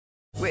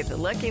With the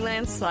Lucky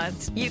Land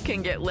Slots, you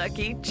can get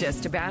lucky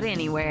just about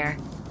anywhere.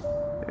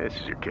 This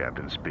is your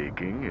captain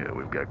speaking.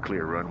 We've got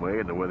clear runway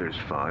and the weather's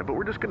fine, but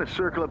we're just going to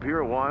circle up here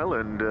a while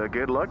and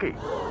get lucky.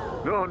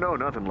 No,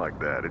 nothing like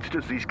that. It's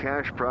just these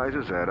cash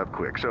prizes add up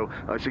quick. So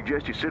I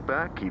suggest you sit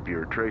back, keep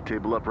your tray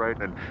table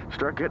upright, and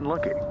start getting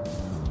lucky.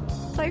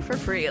 Play for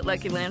free at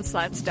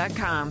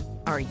LuckyLandSlots.com.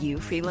 Are you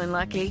feeling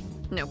lucky?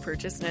 No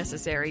purchase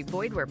necessary.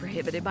 Void where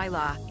prohibited by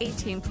law.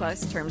 18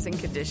 plus terms and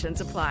conditions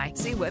apply.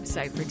 See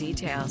website for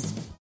details.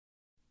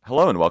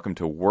 Hello and welcome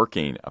to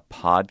Working, a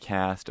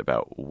podcast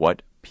about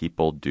what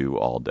people do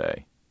all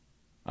day.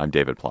 I'm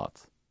David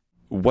Plotz.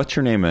 What's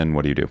your name and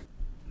what do you do?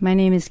 My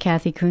name is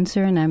Kathy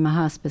Kunzer and I'm a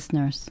hospice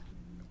nurse.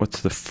 What's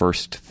the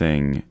first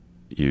thing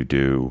you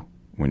do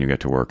when you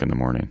get to work in the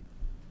morning?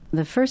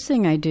 The first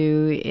thing I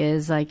do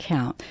is I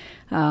count.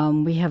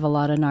 We have a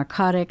lot of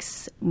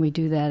narcotics. We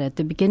do that at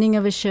the beginning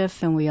of a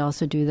shift, and we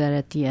also do that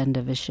at the end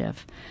of a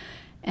shift.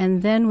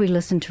 And then we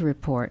listen to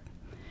report.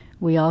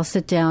 We all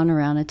sit down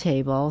around a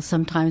table,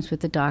 sometimes with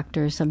the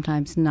doctor,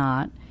 sometimes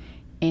not.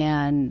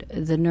 And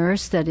the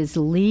nurse that is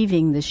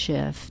leaving the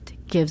shift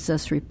gives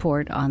us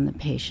report on the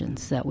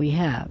patients that we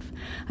have.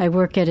 I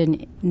work at a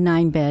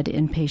 9-bed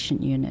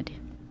inpatient unit.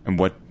 And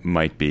what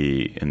might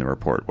be in the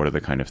report? What are the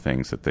kind of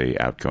things that the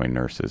outgoing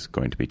nurse is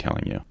going to be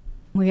telling you?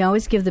 We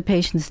always give the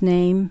patient's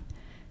name,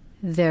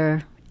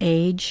 their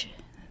age,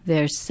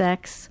 their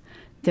sex,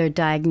 their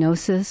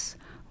diagnosis,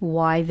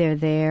 why they're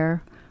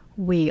there.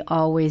 We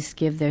always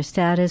give their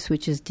status,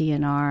 which is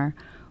DNR.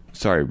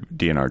 Sorry,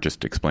 DNR,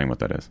 just explain what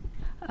that is.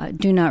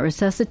 Do not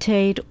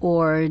resuscitate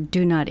or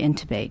do not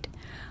intubate.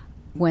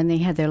 When they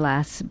had their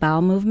last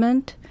bowel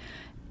movement,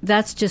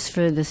 that's just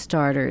for the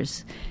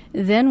starters.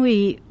 Then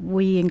we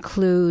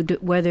include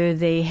whether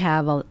they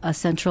have a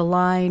central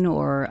line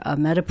or a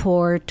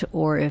Mediport,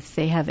 or if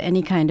they have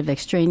any kind of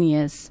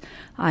extraneous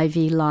IV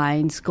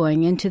lines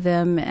going into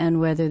them,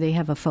 and whether they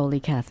have a Foley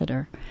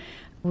catheter.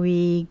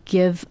 We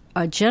give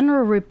a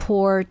general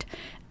report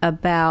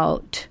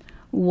about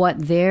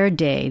what their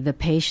day, the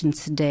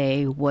patient's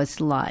day, was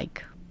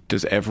like.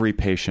 Does every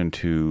patient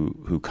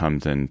who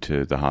comes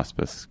into the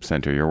hospice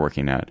center you're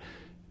working at,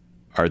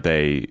 are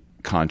they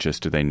conscious?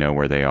 Do they know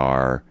where they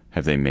are?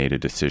 Have they made a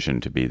decision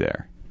to be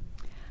there?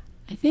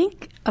 I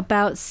think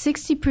about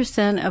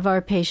 60% of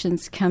our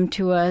patients come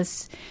to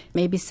us,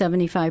 maybe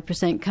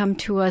 75% come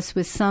to us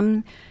with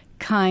some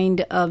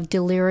kind of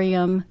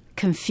delirium,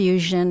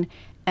 confusion,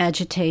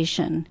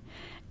 agitation,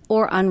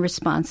 or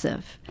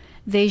unresponsive.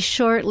 They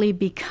shortly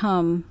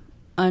become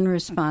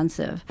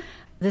unresponsive.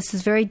 This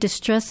is very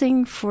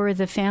distressing for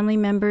the family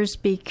members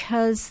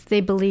because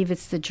they believe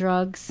it's the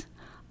drugs.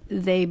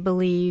 They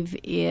believe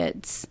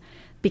it's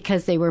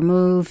because they were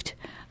moved.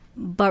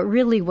 But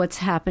really what's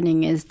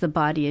happening is the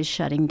body is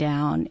shutting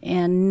down,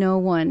 and no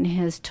one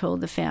has told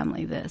the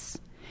family this.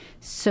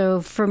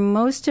 So for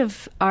most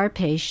of our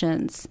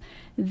patients,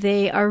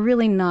 they are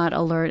really not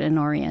alert and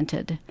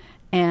oriented,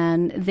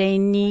 and they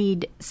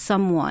need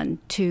someone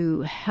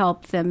to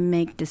help them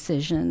make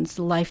decisions,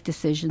 life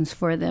decisions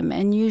for them.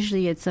 And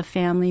usually it's a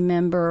family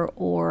member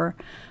or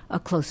a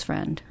close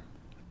friend.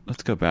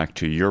 Let's go back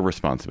to your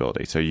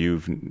responsibility. So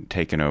you've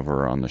taken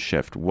over on the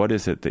shift. What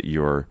is it that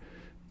you're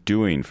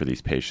doing for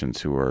these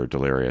patients who are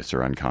delirious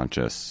or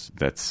unconscious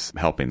that's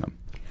helping them?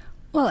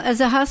 Well, as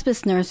a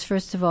hospice nurse,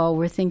 first of all,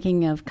 we're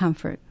thinking of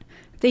comfort.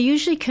 They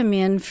usually come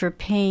in for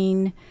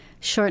pain,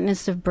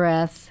 shortness of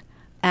breath,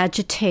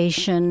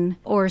 agitation,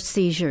 or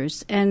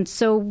seizures. And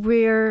so we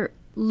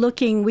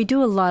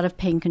do a lot of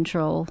pain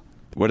control.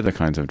 What are the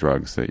kinds of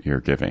drugs that you're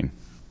giving?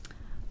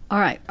 All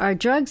right. Our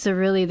drugs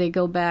they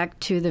go back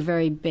to the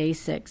very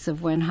basics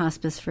of when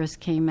hospice first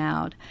came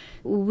out.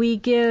 We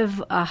give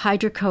a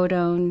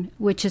hydrocodone,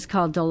 which is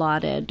called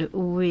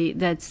Dilaudid.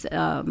 That's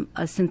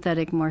a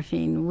synthetic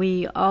morphine.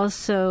 We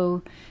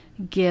also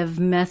give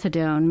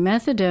methadone.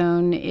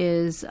 Methadone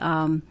is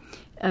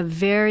a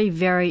very,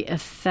 very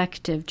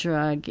effective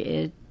drug.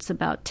 It's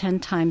about 10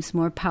 times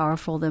more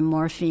powerful than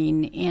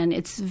morphine, and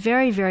it's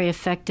very, very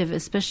effective,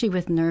 especially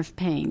with nerve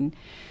pain.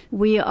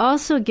 We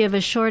also give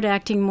a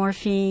short-acting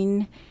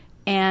morphine,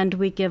 and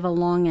we give a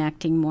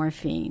long-acting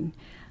morphine.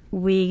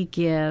 We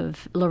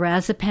give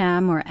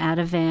lorazepam or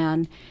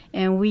Ativan,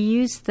 and we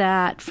use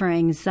that for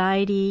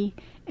anxiety,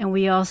 and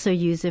we also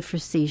use it for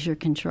seizure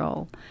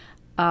control.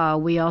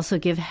 We also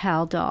give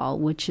Haldol,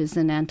 which is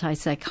an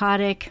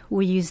antipsychotic.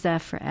 We use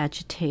that for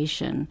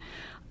agitation.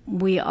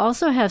 We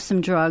also have some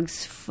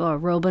drugs for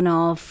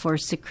Robenal for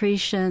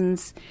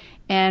secretions,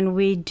 and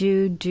we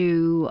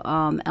do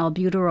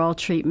albuterol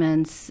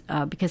treatments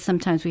because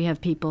sometimes we have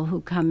people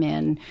who come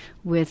in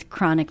with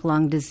chronic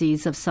lung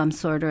disease of some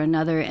sort or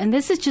another. And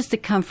this is just a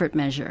comfort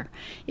measure.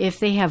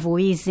 If they have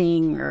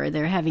wheezing or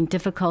they're having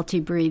difficulty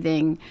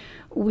breathing,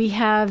 we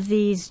have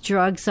these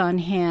drugs on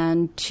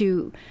hand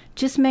to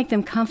just make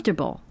them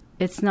comfortable.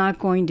 It's not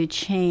going to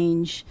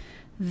change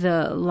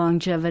the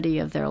longevity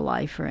of their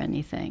life or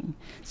anything.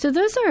 So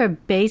those are our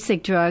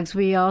basic drugs.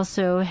 We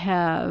also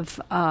have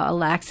a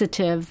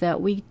laxative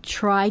that we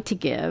try to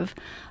give.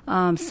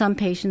 Some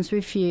patients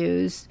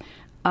refuse.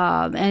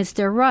 and it's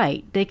their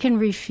right. They can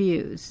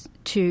refuse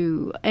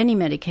to any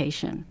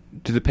medication.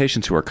 Do the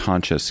patients who are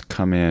conscious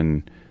come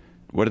in,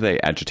 what are they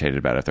agitated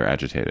about if they're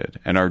agitated?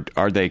 And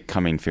are they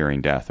coming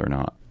fearing death or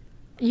not?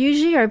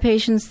 Usually our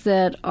patients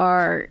that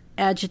are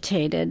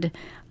agitated,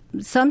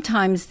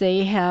 sometimes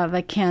they have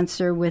a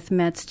cancer with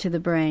mets to the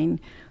brain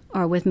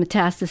or with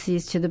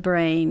metastases to the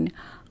brain.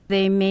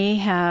 They may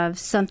have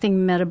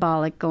something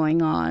metabolic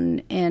going on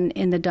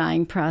in the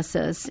dying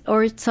process,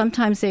 or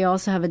sometimes they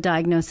also have a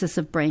diagnosis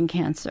of brain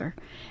cancer.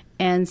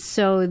 And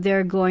so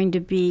they're going to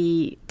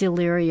be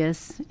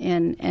delirious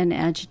and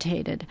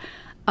agitated.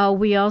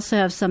 We also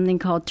have something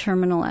called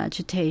terminal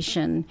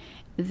agitation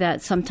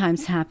that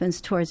sometimes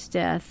happens towards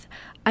death.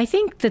 I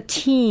think the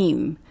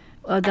team,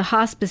 the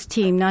hospice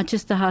team, not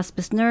just the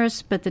hospice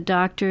nurse, but the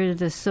doctor,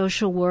 the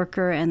social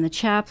worker, and the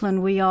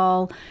chaplain, we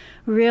all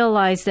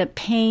realize that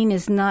pain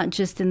is not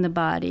just in the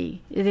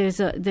body. There's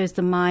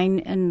the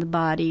mind and the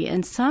body.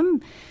 And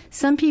some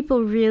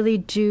people really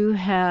do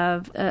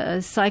have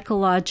a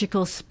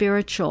psychological,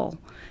 spiritual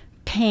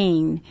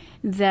pain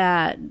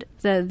that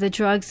the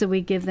drugs that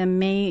we give them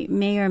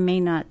may or may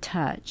not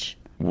touch.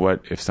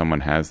 What if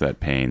someone has that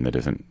pain that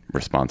isn't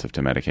responsive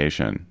to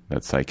medication,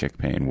 that psychic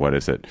pain? What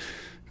is it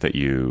that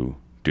you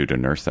do to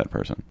nurse that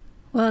person?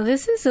 Well,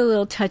 this is a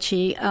little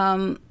touchy.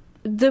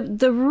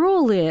 The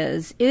rule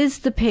is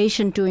the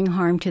patient doing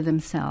harm to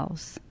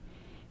themselves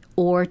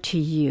or to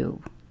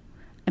you?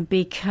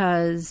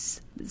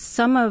 Because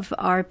some of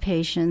our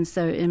patients,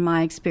 in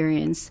my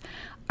experience,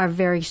 are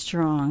very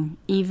strong,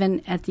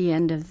 even at the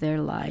end of their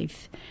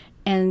life.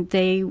 And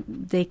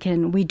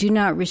we do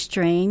not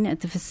restrain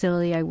at the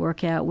facility I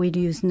work at. We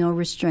use no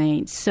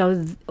restraint. So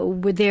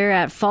they're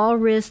at fall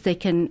risk. They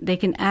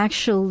can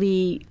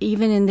actually,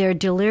 even in their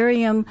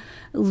delirium,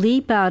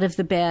 leap out of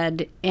the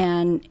bed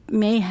and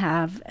may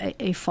have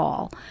a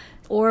fall.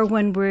 Or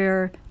when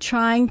we're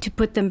trying to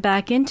put them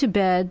back into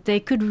bed,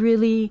 they could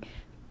really,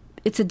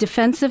 it's a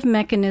defensive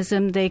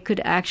mechanism. They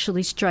could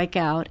actually strike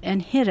out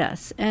and hit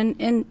us.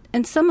 And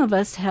some of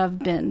us have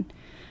been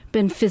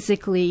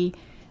physically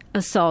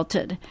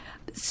assaulted.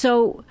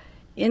 So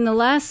in the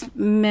last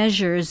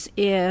measures,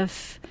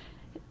 if,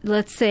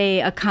 let's say,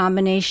 a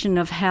combination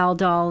of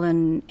Haldol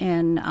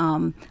and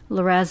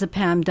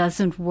lorazepam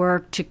doesn't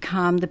work to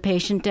calm the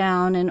patient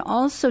down, and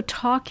also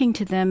talking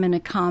to them in a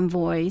calm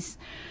voice,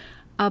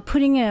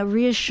 putting a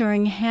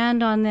reassuring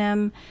hand on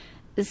them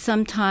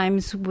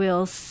sometimes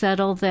will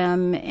settle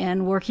them,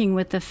 and working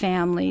with the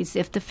families,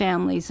 if the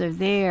families are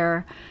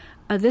there,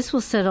 this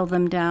will settle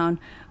them down.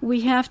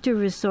 We have to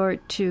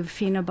resort to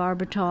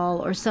phenobarbital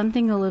or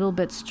something a little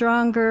bit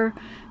stronger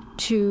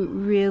to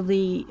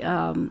really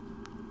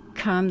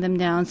calm them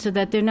down so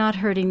that they're not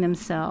hurting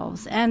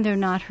themselves and they're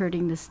not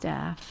hurting the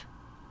staff.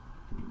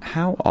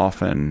 How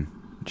often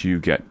do you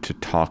get to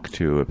talk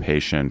to a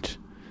patient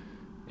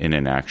in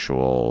an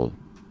actual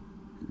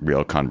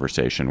real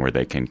conversation where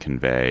they can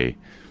convey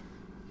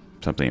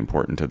something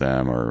important to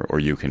them, or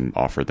you can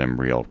offer them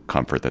real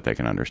comfort that they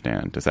can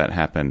understand? Does that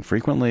happen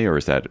frequently, or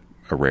is that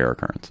a rare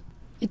occurrence?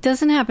 It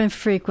doesn't happen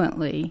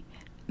frequently.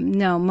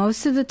 No,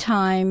 most of the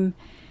time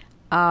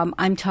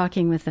I'm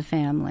talking with the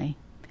family.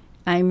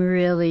 I'm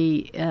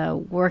really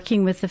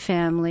working with the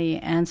family,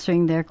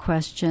 answering their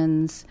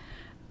questions.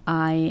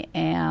 I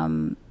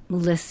am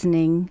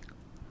listening.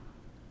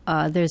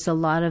 There's a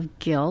lot of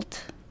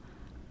guilt,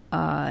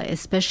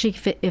 especially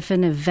if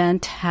an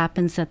event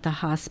happens at the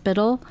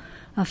hospital.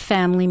 A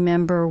family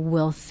member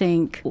will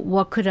think,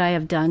 what could I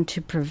have done to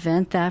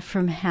prevent that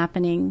from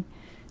happening?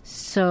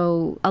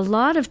 So a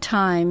lot of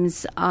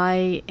times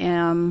I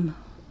am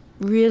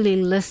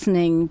really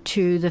listening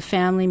to the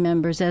family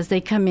members as they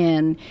come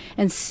in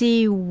and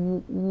see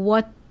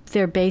what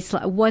their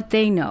baseline, what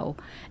they know,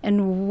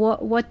 and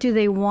what do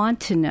they want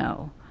to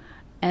know.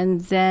 And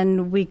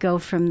then we go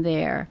from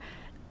there.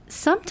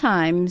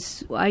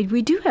 Sometimes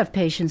we do have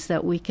patients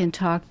that we can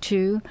talk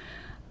to,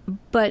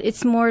 but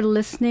it's more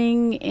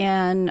listening,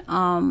 and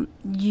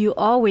you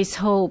always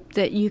hope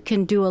that you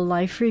can do a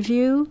life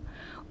review,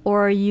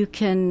 or you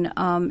can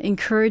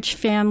encourage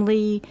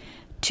family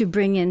to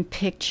bring in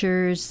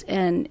pictures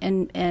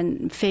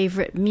and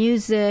favorite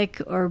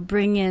music, or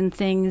bring in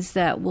things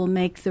that will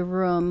make the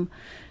room.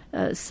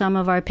 Some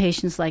of our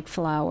patients like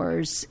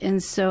flowers,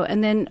 and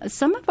then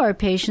some of our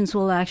patients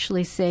will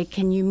actually say,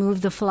 "Can you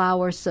move the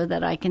flowers so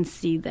that I can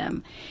see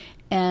them?"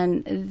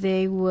 And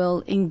they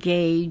will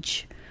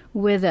engage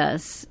with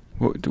us.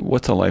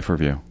 What's a life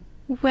review?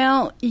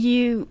 Well,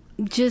 you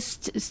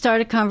just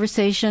start a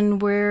conversation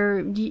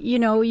where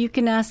you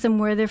can ask them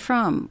where they're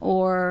from,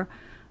 or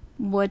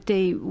what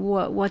did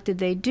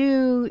they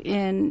do,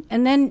 and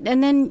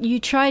then you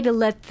try to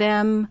let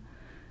them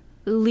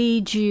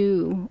lead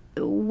you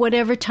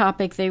whatever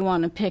topic they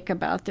want to pick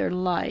about their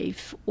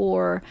life,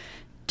 or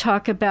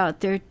talk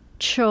about their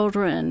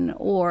children,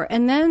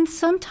 and then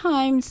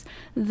sometimes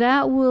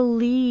that will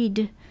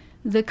lead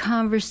the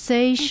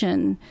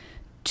conversation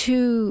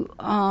to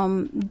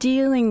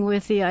dealing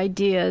with the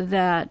idea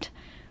that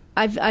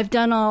I've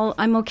done all,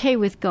 I'm okay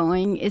with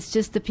going, it's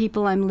just the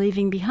people I'm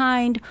leaving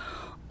behind,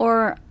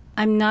 or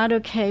I'm not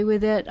okay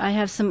with it. I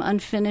have some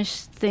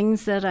unfinished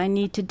things that I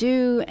need to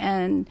do,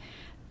 and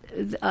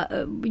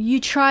you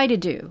try to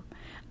do.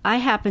 I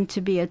happen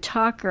to be a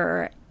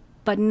talker,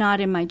 but not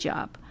in my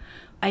job.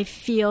 I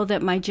feel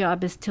that my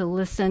job is to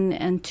listen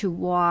and to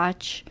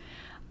watch,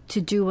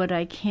 to do what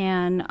I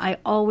can. I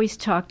always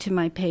talk to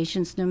my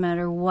patients no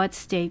matter what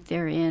state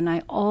they're in.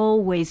 I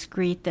always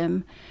greet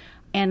them,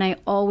 and I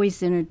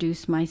always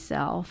introduce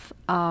myself.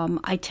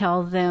 I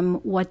tell them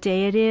what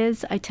day it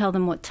is. I tell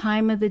them what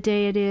time of the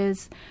day it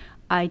is.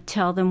 I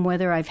tell them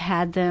whether I've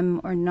had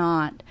them or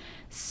not.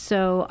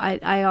 So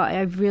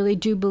I really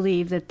do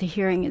believe that the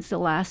hearing is the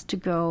last to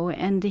go,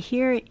 and the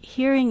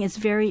hearing is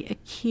very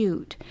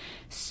acute.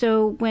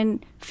 So when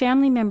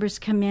family members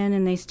come in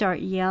and they start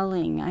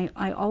yelling,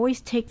 I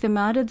always take them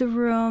out of the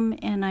room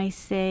and I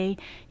say,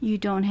 you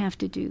don't have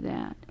to do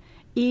that.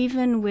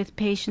 Even with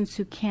patients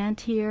who can't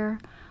hear,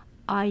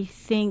 I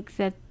think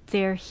that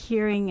their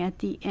hearing at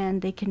the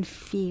end, they can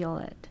feel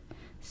it.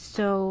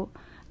 So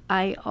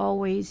I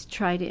always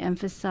try to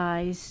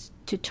emphasize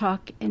to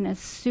talk in as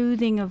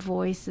soothing a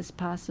voice as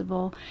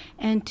possible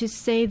and to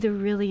say the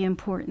really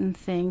important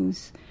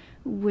things,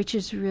 which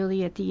is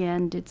really at the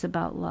end, it's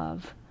about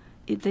love.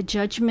 The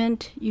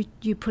judgment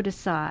you put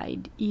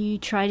aside. You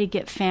try to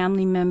get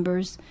family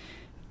members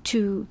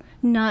to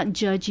not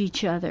judge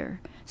each other.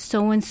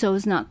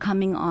 So-and-so's not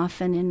coming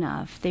often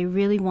enough. They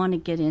really want to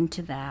get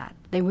into that.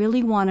 They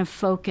really want to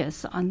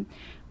focus on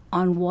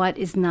what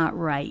is not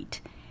right.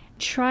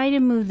 Try to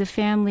move the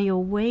family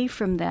away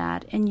from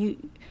that,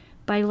 and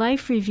by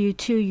life review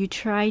too, you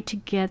try to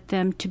get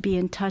them to be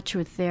in touch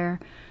with their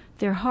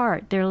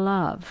heart, their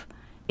love.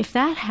 If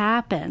that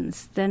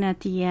happens, then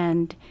at the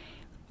end,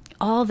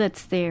 all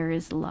that's there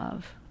is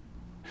love.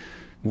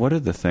 What are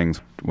the things,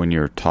 when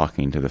you're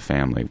talking to the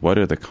family, what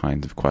are the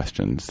kinds of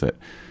questions that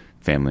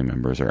family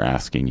members are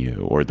asking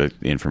you, or the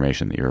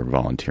information that you're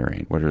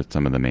volunteering? What are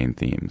some of the main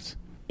themes?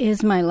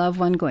 Is my loved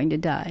one going to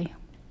die?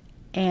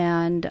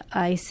 And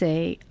I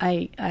say,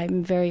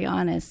 I'm very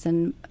honest,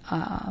 and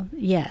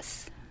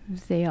yes,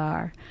 they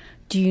are.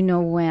 Do you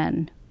know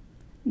when?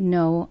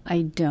 No,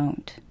 I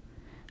don't.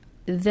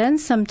 Then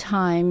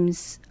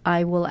sometimes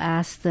I will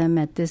ask them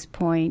at this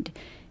point,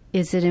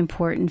 is it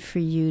important for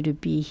you to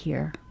be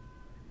here?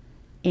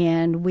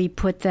 And we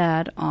put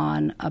that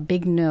on a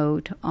big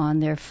note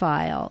on their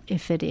file.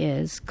 If it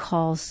is,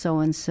 call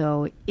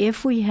so-and-so.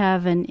 If we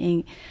have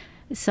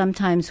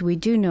sometimes we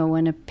do know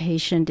when a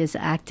patient is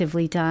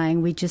actively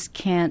dying. We just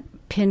can't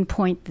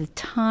pinpoint the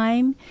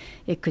time.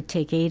 It could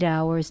take 8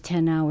 hours,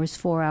 10 hours,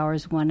 4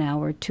 hours, 1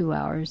 hour, 2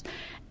 hours.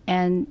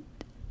 And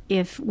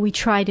if we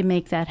try to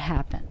make that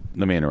happen.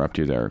 Let me interrupt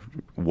you there.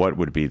 What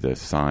would be the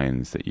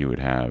signs that you would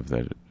have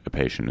that a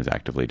patient is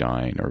actively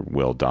dying or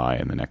will die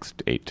in the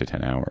next 8 to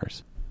 10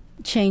 hours?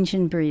 Change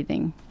in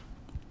breathing.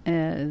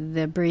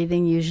 The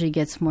breathing usually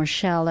gets more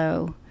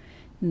shallow.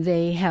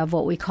 They have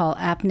what we call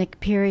apneic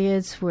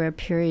periods where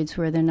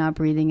they're not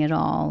breathing at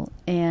all.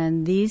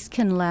 And these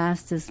can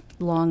last as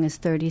long as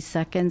 30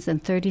 seconds,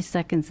 and 30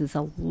 seconds is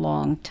a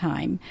long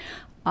time.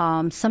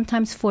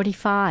 Sometimes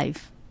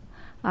 45.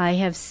 I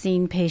have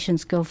seen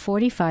patients go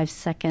 45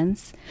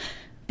 seconds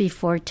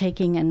before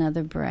taking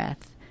another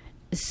breath.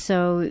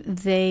 So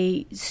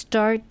they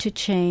start to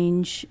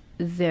change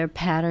their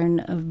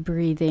pattern of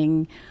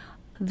breathing.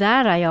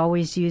 That I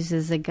always use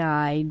as a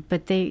guide,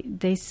 but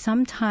they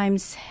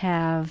sometimes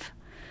have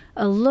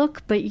a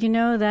look, but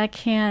I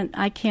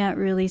can't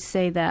really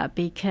say that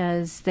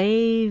because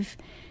I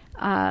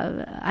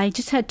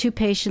just had 2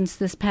 patients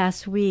this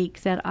past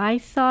week that I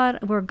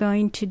thought were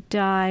going to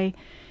die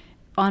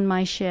on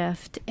my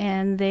shift,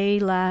 and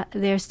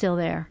they're still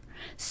there.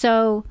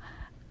 So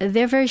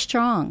they're very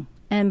strong,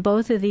 and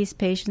both of these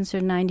patients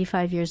are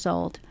 95 years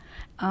old.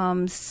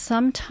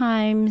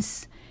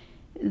 Sometimes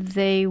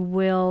they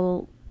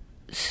will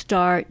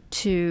start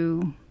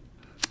to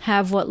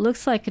have what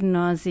looks like a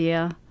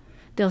nausea.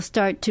 They'll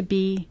start to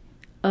be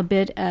a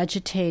bit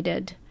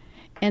agitated.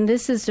 And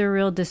this is a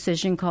real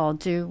decision call.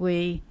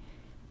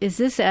 Is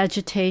this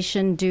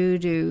agitation due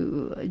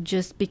to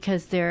just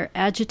because they're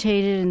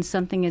agitated and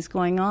something is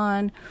going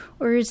on,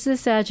 or is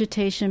this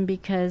agitation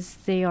because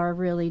they are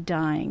really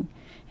dying?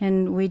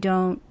 And we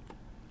don't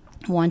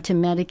want to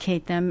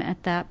medicate them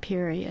at that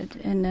period.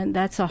 And then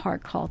that's a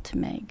hard call to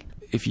make.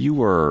 If you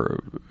were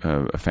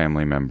a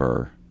family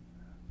member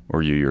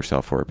or you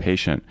yourself were a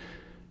patient,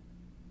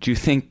 do you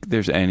think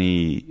there's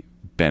any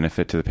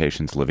benefit to the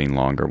patients living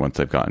longer once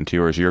they've gotten to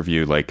you? Or is your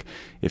view like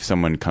if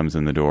someone comes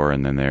in the door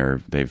and then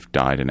they've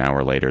died an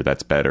hour later,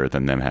 that's better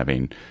than them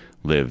having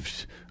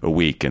lived a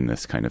week in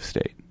this kind of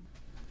state?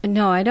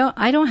 No, I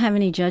don't have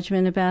any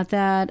judgment about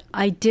that.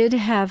 I did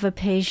have a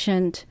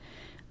patient,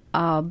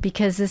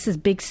 because this is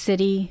big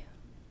city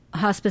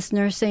hospice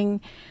nursing,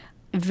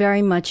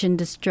 very much in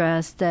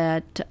distress,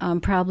 that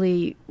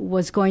probably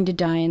was going to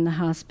die in the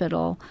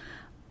hospital.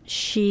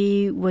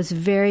 She was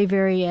very,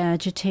 very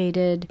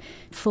agitated,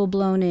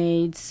 full-blown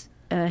AIDS,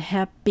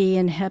 Hep B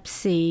and Hep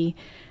C.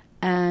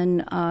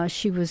 and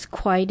she was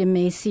quite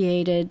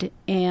emaciated,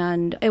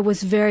 and it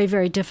was very,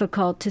 very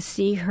difficult to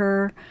see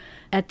her.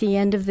 At the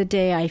end of the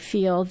day, I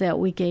feel that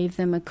we gave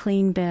them a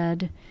clean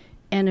bed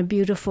and a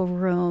beautiful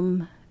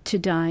room to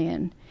die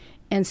in.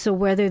 And so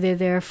whether they're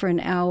there for an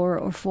hour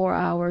or 4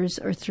 hours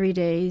or 3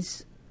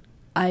 days,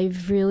 I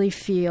really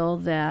feel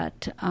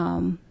that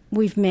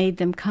we've made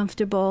them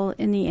comfortable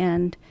in the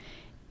end.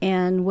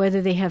 And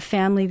whether they have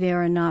family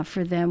there or not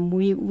for them,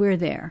 we're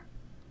there.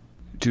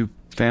 Do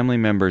family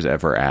members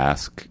ever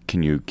ask,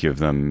 can you give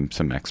them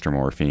some extra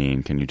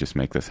morphine? Can you just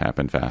make this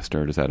happen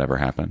faster? Does that ever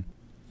happen?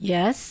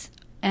 Yes.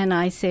 And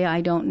I say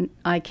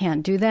I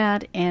can't do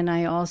that. And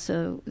I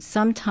also,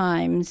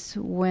 sometimes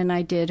when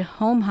I did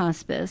home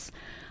hospice,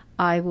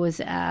 I was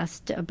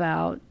asked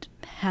about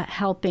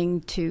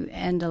helping to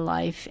end a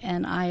life.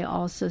 And I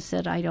also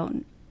said, I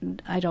don't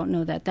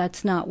know that.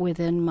 That's not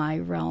within my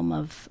realm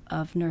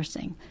of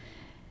nursing.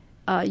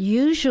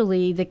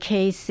 Usually the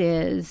case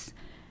is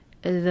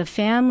the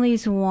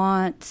families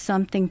want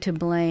something to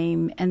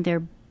blame, and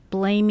they're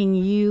blaming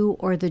you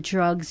or the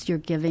drugs you're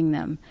giving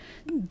them.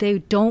 They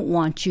don't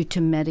want you to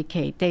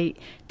medicate.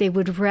 They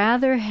would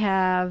rather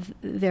have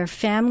their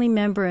family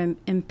member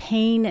in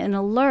pain and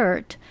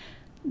alert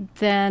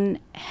than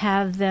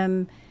have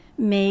them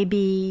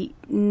maybe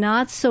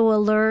not so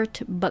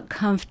alert but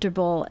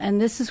comfortable.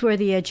 And this is where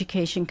the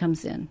education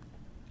comes in.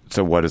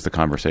 So what is the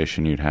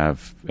conversation you'd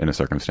have in a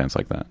circumstance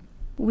like that?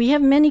 We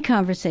have many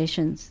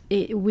conversations.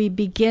 We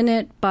begin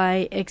it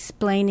by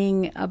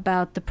explaining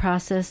about the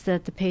process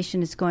that the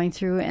patient is going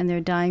through and their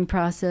dying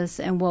process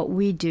and what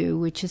we do,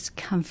 which is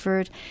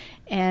comfort.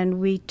 And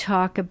we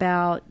talk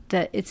about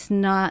that it's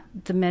not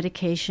the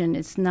medication,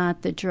 it's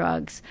not the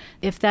drugs.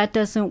 If that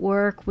doesn't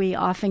work, we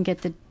often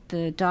get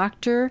the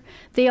doctor.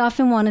 They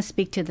often want to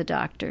speak to the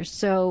doctor.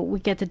 So we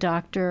get the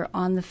doctor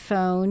on the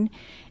phone,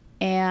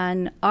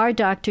 and our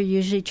doctor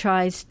usually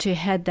tries to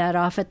head that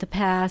off at the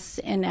pass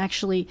and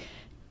actually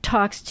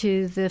talks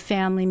to the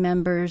family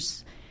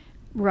members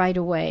right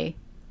away.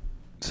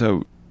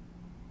 So,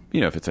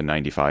 if it's a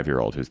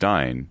 95-year-old who's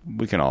dying,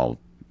 we can all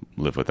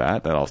live with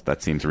that.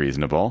 That seems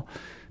reasonable.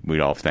 We'd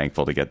all be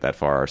thankful to get that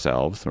far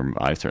ourselves, or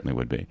I certainly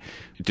would be.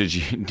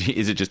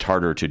 Is it just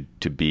harder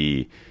to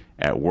be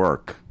at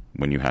work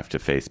when you have to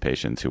face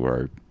patients who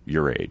are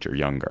your age or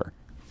younger?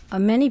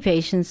 Many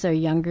patients are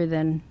younger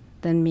than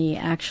me,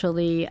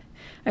 actually.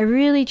 I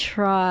really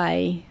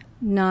try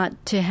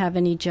not to have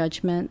any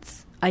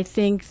judgments. I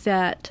think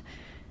that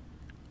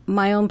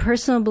my own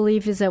personal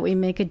belief is that we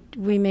make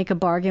a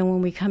bargain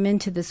when we come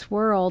into this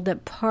world,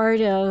 that part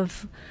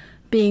of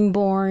being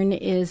born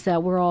is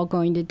that we're all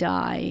going to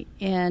die.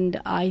 And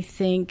I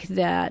think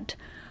that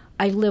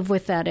I live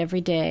with that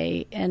every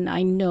day, and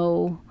I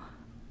know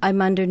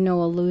I'm under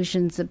no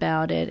illusions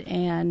about it.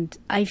 And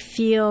I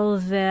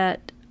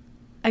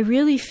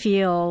really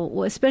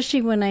feel,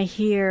 especially when I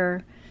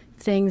hear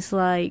things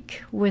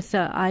like with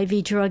the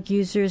IV drug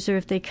users, or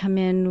if they come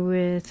in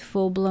with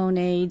full-blown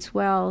AIDS,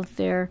 well,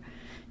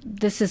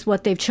 this is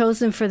what they've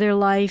chosen for their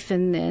life,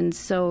 and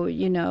so,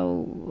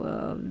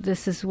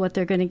 this is what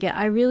they're going to get.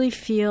 I really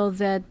feel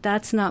that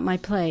that's not my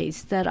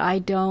place, that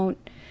I'm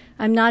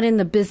not in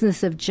the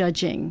business of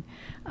judging.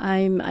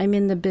 I'm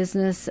in the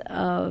business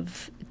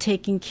of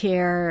taking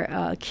care,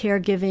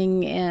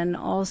 caregiving, and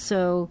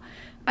also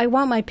I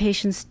want my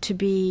patients to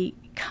be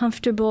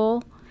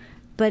comfortable,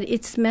 but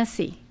it's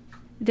messy.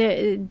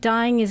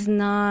 Dying is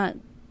not,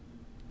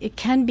 it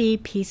can be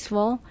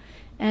peaceful,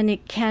 and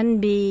it can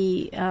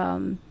be,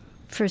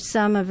 for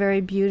some, a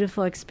very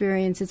beautiful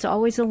experience. It's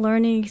always a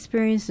learning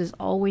experience. There's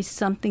always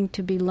something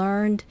to be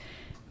learned,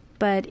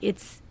 but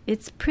it's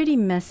pretty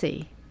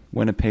messy.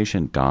 When a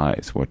patient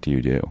dies, what do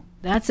you do?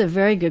 That's a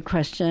very good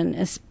question,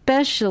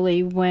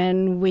 especially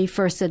when we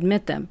first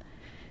admit them.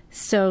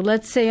 So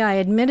let's say I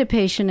admit a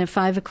patient at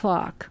 5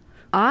 o'clock.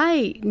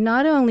 I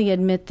not only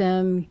admit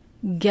them,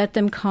 get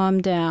them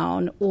calmed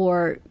down,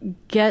 or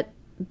get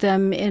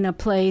them in a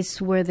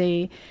place where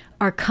they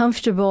are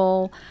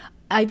comfortable.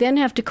 I then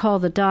have to call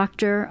the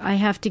doctor. I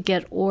have to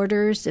get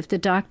orders. If the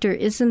doctor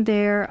isn't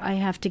there, I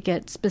have to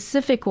get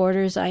specific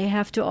orders. I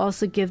have to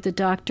also give the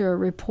doctor a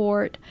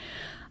report.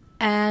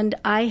 And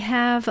I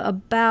have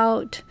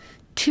about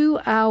 2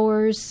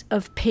 hours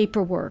of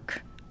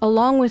paperwork,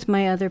 along with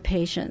my other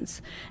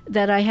patients,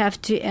 that I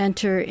have to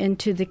enter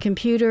into the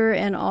computer,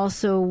 and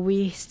also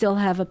we still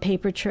have a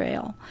paper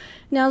trail.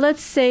 Now,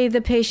 let's say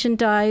the patient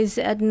dies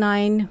at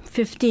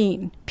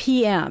 9:15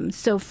 p.m.,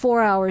 so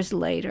 4 hours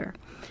later.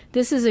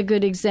 This is a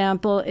good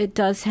example. It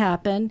does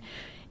happen.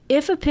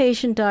 If a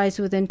patient dies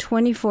within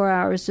 24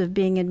 hours of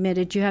being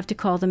admitted, you have to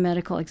call the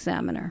medical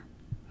examiner.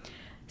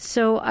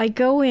 So I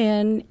go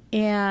in,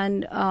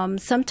 and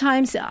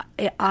sometimes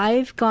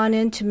I've gone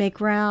in to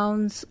make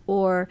rounds,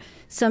 or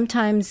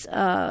sometimes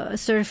a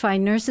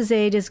certified nurse's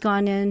aide has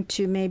gone in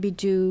to maybe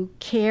do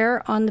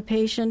care on the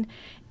patient,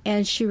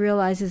 and she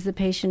realizes the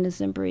patient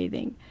isn't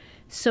breathing.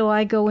 So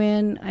I go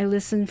in, I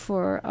listen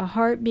for a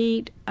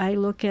heartbeat, I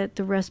look at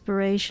the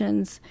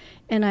respirations,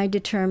 and I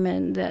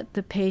determine that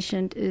the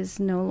patient is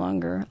no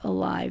longer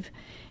alive.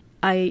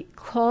 I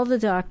call the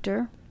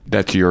doctor.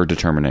 That's your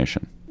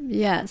determination.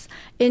 Yes.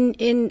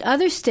 In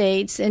other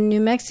states, in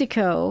New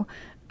Mexico,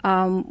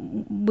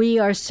 we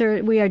are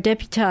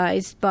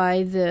deputized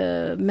by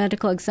the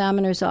medical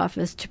examiner's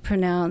office to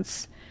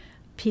pronounce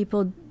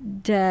people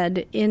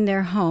dead in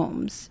their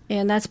homes,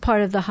 and that's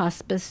part of the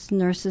hospice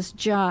nurse's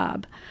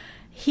job.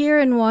 Here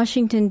in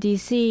Washington,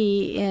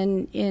 D.C.,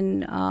 in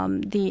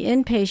the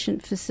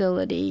inpatient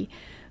facility,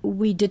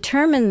 we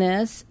determine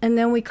this, and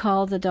then we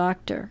call the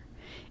doctor.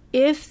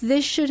 If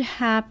this should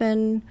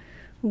happen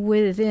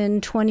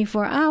within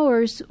 24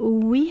 hours,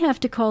 we have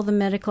to call the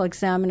medical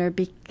examiner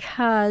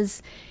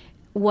because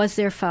was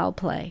there foul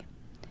play?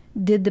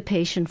 Did the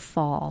patient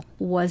fall?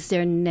 Was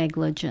there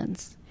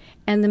negligence?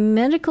 And the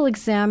medical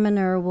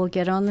examiner will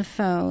get on the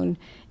phone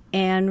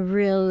and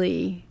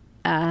really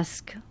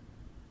ask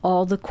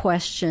all the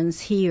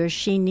questions he or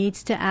she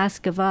needs to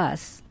ask of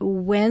us.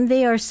 When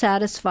they are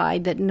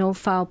satisfied that no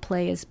foul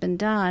play has been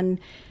done,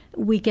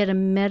 we get a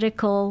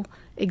medical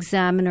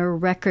examiner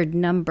record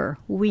number.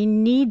 We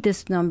need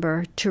this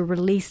number to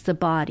release the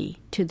body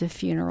to the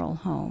funeral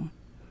home.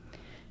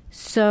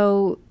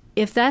 So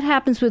if that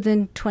happens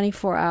within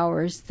 24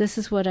 hours, this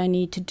is what I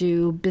need to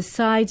do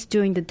besides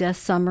doing the death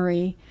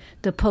summary,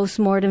 the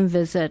postmortem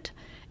visit,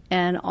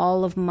 and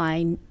all of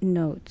my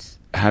notes.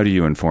 How do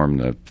you inform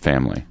the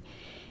family?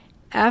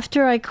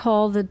 After I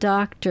call the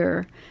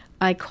doctor,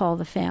 I call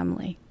the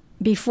family.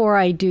 Before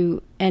I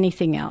do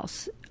anything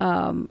else,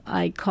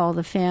 I call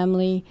the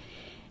family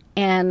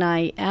and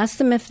I ask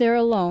them if they're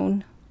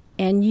alone.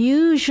 And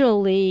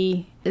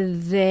usually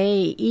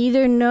they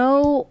either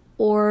know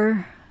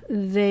or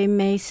they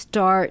may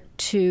start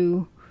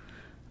to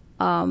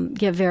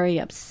get very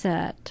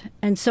upset.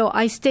 And so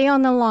I stay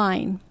on the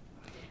line.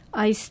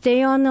 I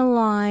stay on the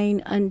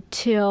line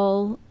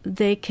until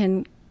they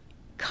can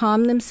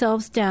calm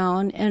themselves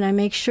down, and I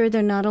make sure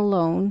they're not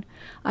alone.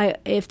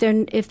 If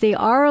they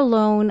are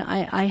alone,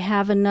 I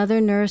have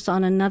another nurse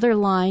on another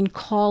line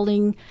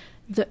calling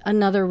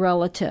another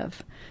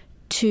relative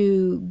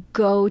to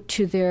go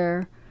to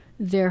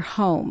their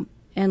home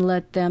and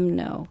let them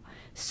know.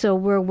 So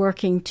we're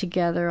working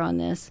together on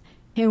this.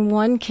 In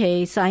one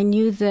case, I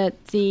knew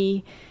that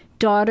the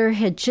daughter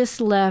had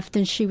just left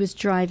and she was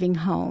driving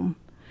home.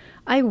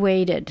 I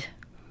waited.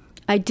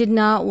 I did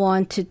not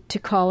want to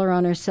call her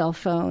on her cell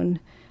phone.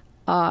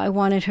 I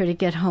wanted her to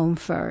get home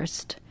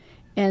first.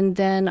 And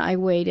then I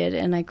waited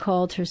and I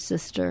called her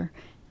sister.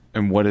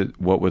 And what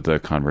would the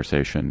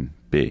conversation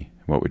be?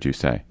 What would you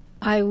say?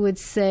 I would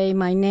say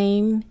my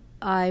name.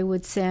 I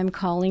would say I'm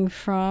calling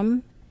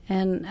from.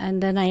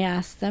 And then I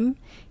ask them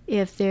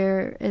if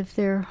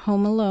they're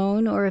home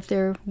alone or if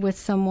they're with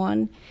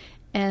someone.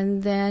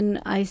 And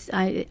then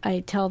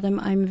I tell them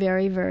I'm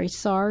very, very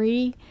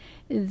sorry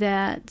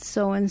that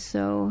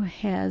so-and-so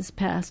has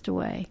passed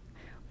away.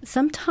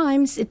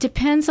 Sometimes it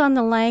depends on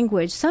the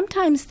language.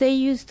 Sometimes they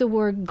use the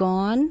word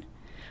gone.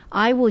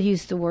 I will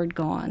use the word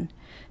gone.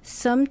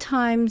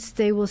 Sometimes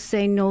they will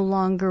say no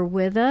longer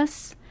with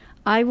us.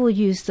 I will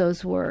use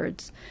those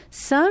words.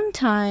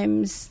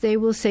 Sometimes they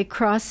will say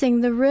crossing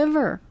the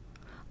river.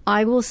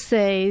 I will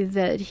say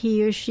that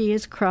he or she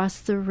has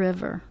crossed the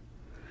river.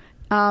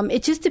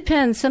 It just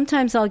depends.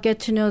 Sometimes I'll get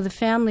to know the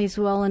families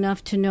well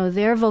enough to know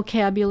their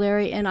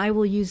vocabulary, and I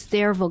will use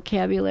their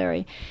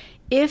vocabulary.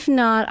 If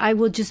not, I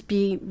will just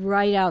be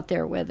right out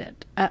there with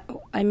it.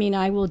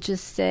 I will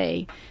just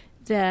say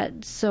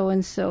that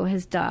so-and-so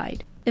has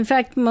died. In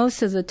fact,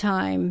 most of the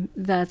time,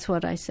 that's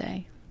what I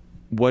say.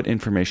 What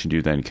information do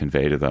you then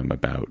convey to them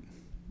about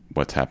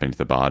what's happening to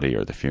the body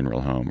or the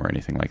funeral home or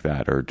anything like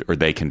that? Or are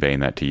they conveying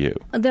that to you?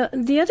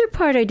 The other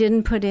part I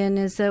didn't put in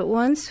is that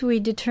once we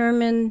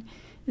determine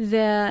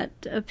that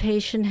a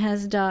patient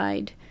has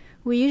died,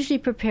 we usually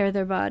prepare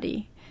their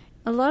body.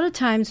 A lot of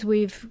times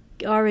we've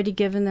already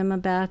given them a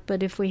bath,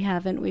 but if we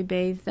haven't, we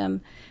bathe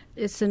them.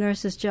 It's the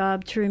nurse's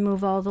job to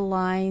remove all the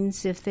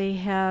lines. If they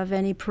have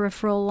any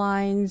peripheral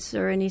lines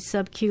or any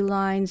sub-Q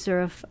lines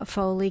or a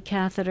Foley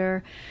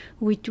catheter,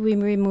 we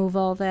remove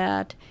all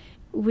that.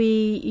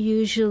 We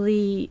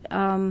usually,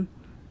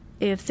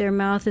 if their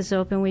mouth is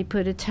open, we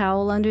put a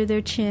towel under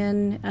their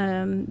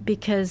chin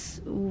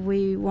because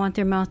we want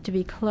their mouth to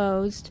be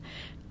closed.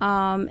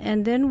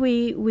 And then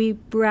we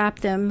wrap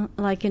them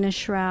like in a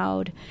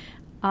shroud,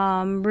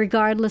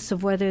 regardless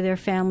of whether their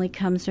family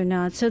comes or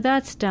not. So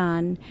that's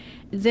done.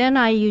 Then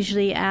I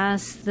usually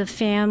ask the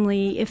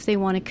family if they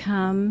want to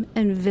come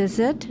and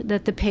visit,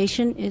 that the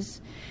patient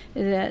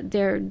that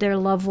their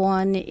loved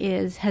one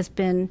has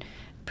been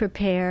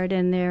prepared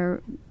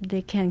and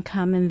they can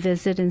come and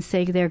visit and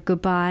say their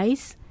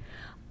goodbyes.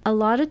 A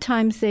lot of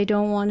times they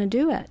don't want to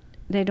do it.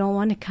 They don't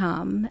want to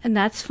come, and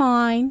that's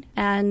fine.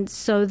 And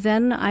so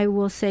then I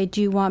will say,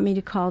 do you want me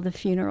to call the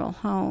funeral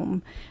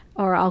home?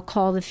 Or I'll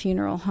call the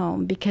funeral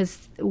home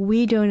because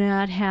we don't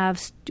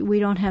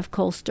have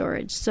cold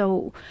storage.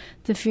 So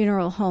the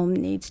funeral home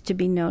needs to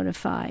be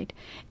notified.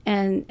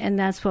 And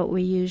that's what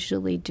we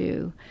usually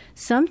do.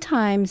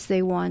 Sometimes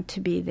they want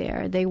to be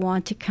there. They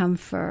want to come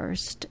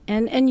first.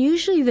 And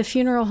usually the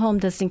funeral home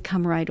doesn't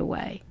come right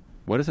away.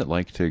 What is it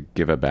like to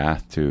give a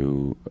bath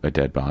to a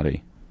dead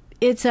body?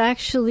 It's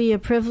actually a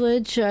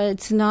privilege.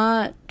 It's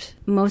not,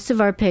 most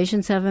of our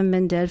patients haven't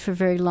been dead for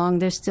very long.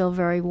 They're still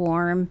very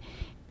warm.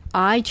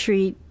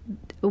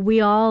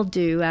 We all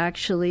do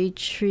actually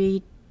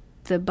treat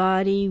the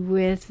body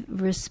with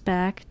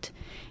respect.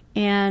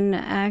 And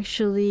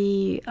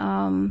actually,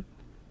 I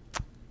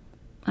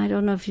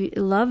don't know if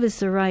love is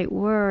the right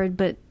word,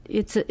 but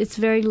it's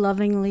very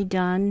lovingly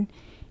done.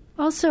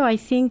 Also, I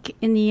think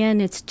in the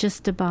end, it's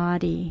just a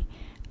body.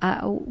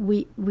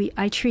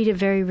 I treat it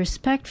very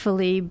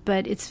respectfully,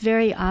 but it's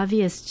very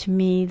obvious to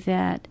me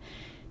that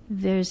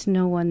there's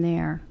no one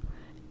there,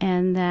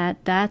 and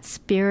that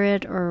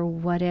spirit or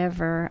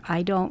whatever,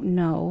 I don't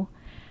know,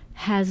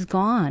 has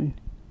gone.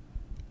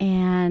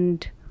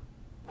 And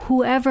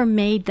whoever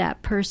made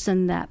that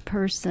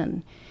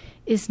person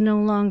is no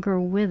longer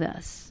with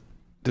us.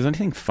 Does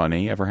anything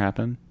funny ever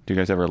happen? Do you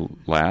guys ever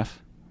laugh?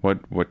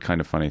 What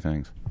kind of funny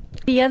things?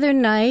 The other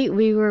night,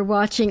 we were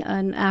watching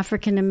an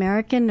African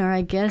American, or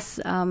I guess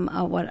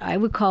what I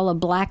would call a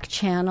black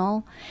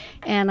channel,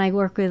 and I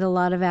work with a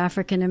lot of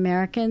African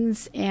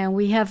Americans, and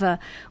we have a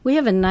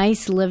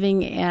nice living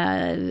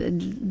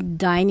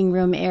dining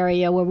room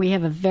area where we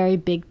have a very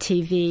big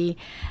TV,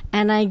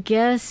 and I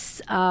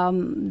guess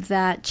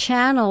that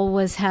channel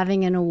was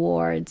having an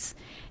awards,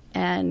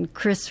 and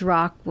Chris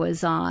Rock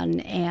was on,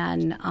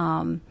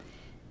 and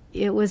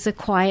it was a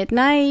quiet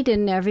night,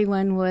 and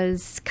everyone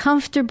was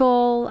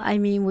comfortable. I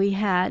mean, we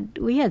had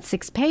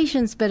 6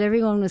 patients, but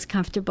everyone was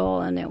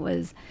comfortable, and it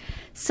was.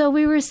 So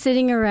we were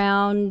sitting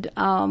around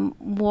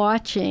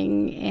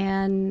watching,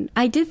 and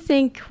I did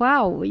think,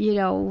 wow,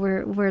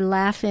 we're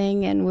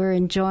laughing and we're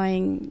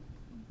enjoying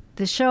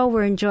the show.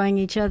 We're enjoying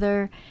each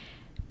other,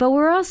 but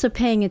we're also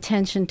paying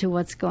attention to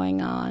what's going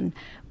on.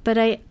 But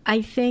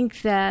I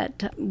think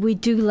that we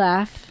do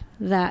laugh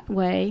that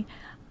way.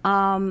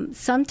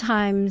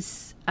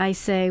 Sometimes I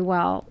say,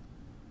 well,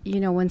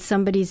 when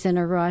somebody's in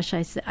a rush,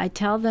 I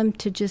tell them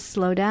to just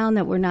slow down,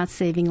 that we're not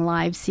saving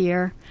lives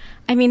here.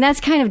 I mean, that's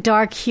kind of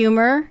dark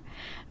humor,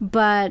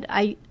 but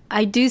I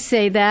do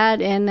say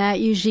that, and that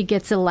usually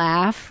gets a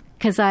laugh,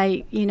 because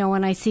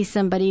when I see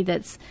somebody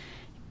that's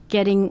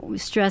getting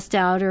stressed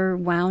out or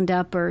wound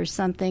up or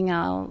something,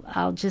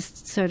 I'll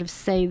just sort of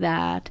say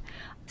that.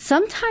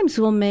 Sometimes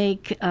we'll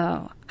make,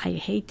 I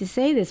hate to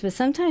say this, but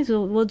sometimes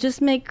we'll just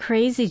make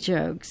crazy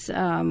jokes,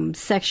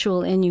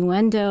 sexual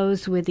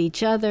innuendos with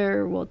each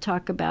other. We'll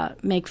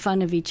make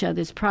fun of each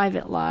other's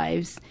private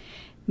lives.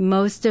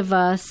 Most of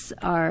us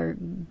are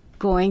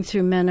going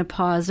through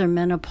menopause or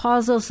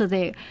menopausal, so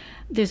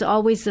there's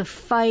always a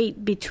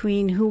fight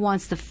between who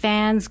wants the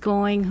fans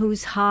going,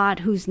 who's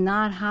hot, who's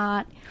not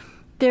hot.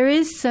 There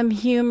is some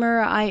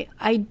humor.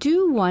 I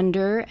do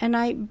wonder, and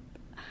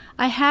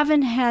I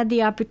haven't had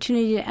the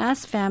opportunity to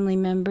ask family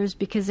members,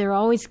 because they're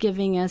always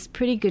giving us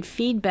pretty good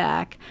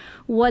feedback,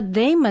 what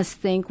they must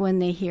think when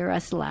they hear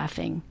us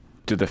laughing.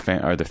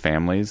 Are the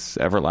families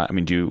ever laugh? I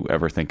mean, do you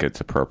ever think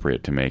it's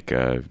appropriate to make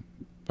a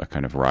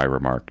kind of wry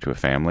remark to a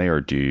family,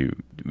 or do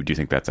you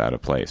think that's out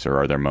of place, or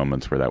are there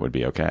moments where that would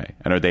be okay?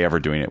 And are they ever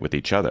doing it with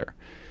each other?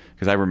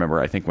 Because I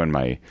remember, I think when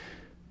my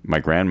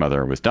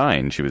grandmother was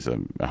dying, she was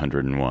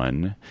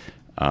 101,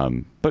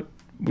 but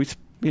we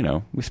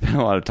spent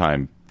a lot of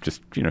time.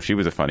 Just, she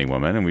was a funny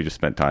woman, and we just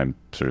spent time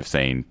sort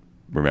of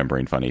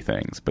remembering funny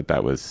things. But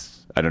I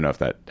don't know if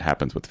that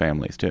happens with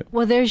families too.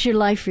 Well, there's your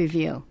life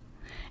review.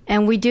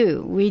 And we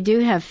do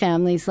have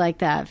families like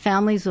that.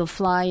 Families will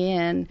fly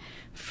in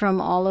from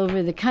all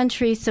over the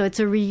country, so it's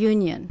a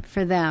reunion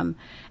for them.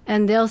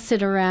 And they'll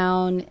sit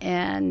around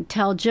and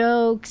tell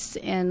jokes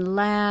and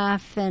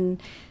laugh,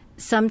 and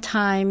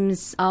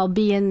sometimes I'll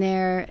be in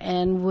there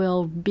and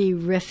we'll be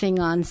riffing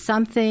on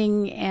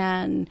something,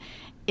 and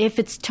if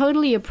it's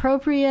totally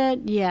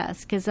appropriate,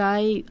 yes, because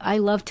I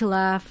love to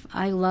laugh.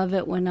 I love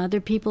it when other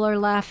people are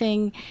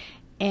laughing,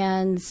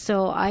 and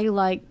so I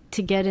like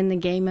to get in the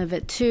game of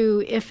it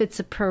too if it's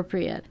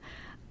appropriate.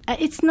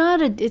 It's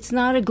not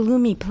a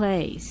gloomy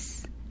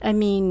place. I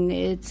mean,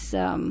 it's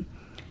not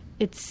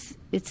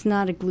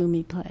a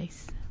gloomy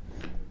place.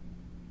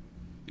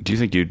 Do you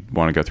think you'd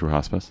want to go through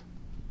hospice?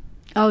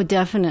 Oh,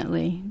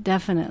 definitely.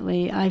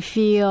 I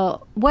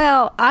feel,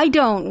 well, I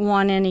don't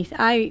want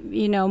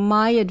anything.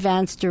 My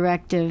advance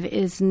directive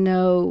is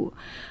no,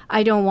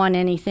 I don't want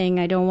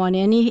anything. I don't want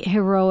any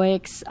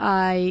heroics.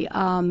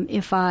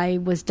 If I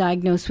was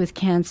diagnosed with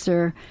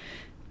cancer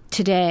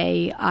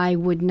today, I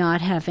would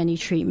not have any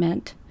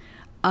treatment.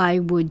 I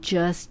would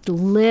just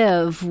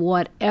live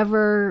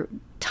whatever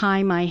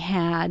time I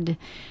had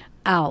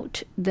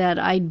out, that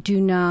I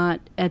do not,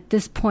 at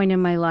this point in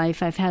my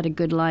life, I've had a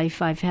good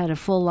life, I've had a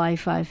full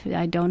life, I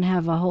don't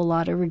have a whole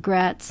lot of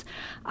regrets.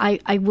 I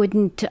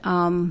wouldn't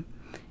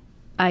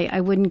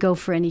I wouldn't go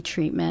for any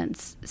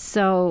treatments.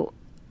 So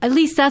at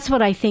least that's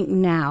what I think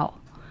now.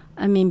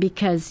 I mean,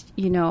 because,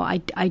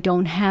 I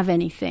don't have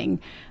anything.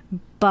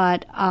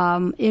 But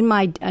in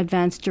my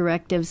advance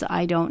directives,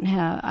 I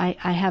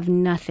have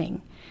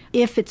nothing.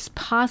 If it's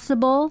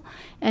possible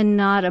and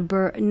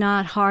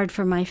not hard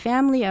for my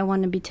family, I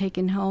want to be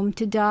taken home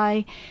to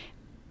die.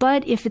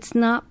 But if it's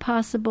not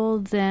possible,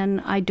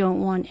 then I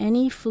don't want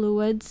any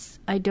fluids.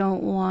 I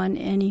don't want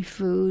any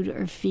food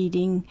or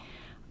feeding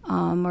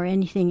or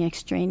anything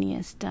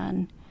extraneous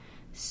done.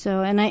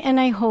 So, and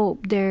I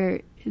hope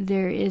there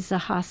is a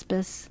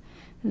hospice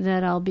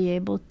that I'll be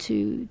able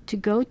to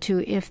go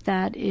to if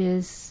that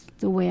is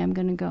the way I'm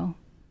going to go.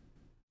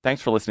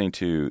 Thanks for listening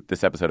to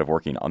this episode of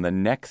Working. On the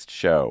next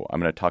show, I'm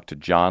going to talk to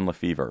John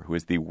Lefevre, who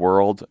is the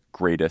world's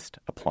greatest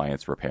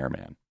appliance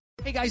repairman.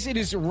 Hey guys, it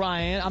is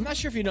Ryan. I'm not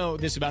sure if you know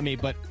this about me,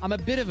 but I'm a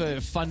bit of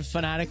a fun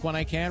fanatic when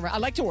I can. I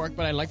like to work,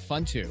 but I like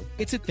fun too.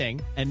 It's a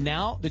thing. And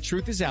now the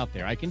truth is out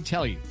there. I can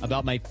tell you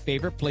about my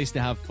favorite place to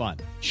have fun.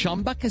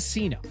 Chumba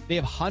Casino. They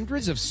have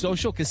hundreds of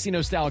social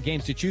casino style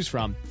games to choose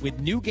from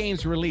with new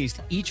games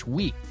released each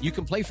week. You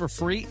can play for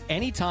free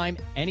anytime,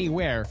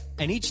 anywhere.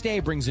 And each day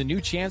brings a new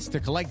chance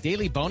to collect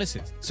daily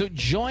bonuses. So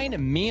join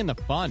me in the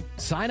fun.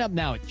 Sign up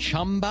now at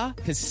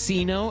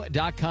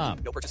ChumbaCasino.com.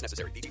 No purchase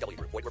necessary. VGW.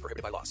 Void where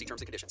prohibited by law. See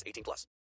terms and conditions. 18+.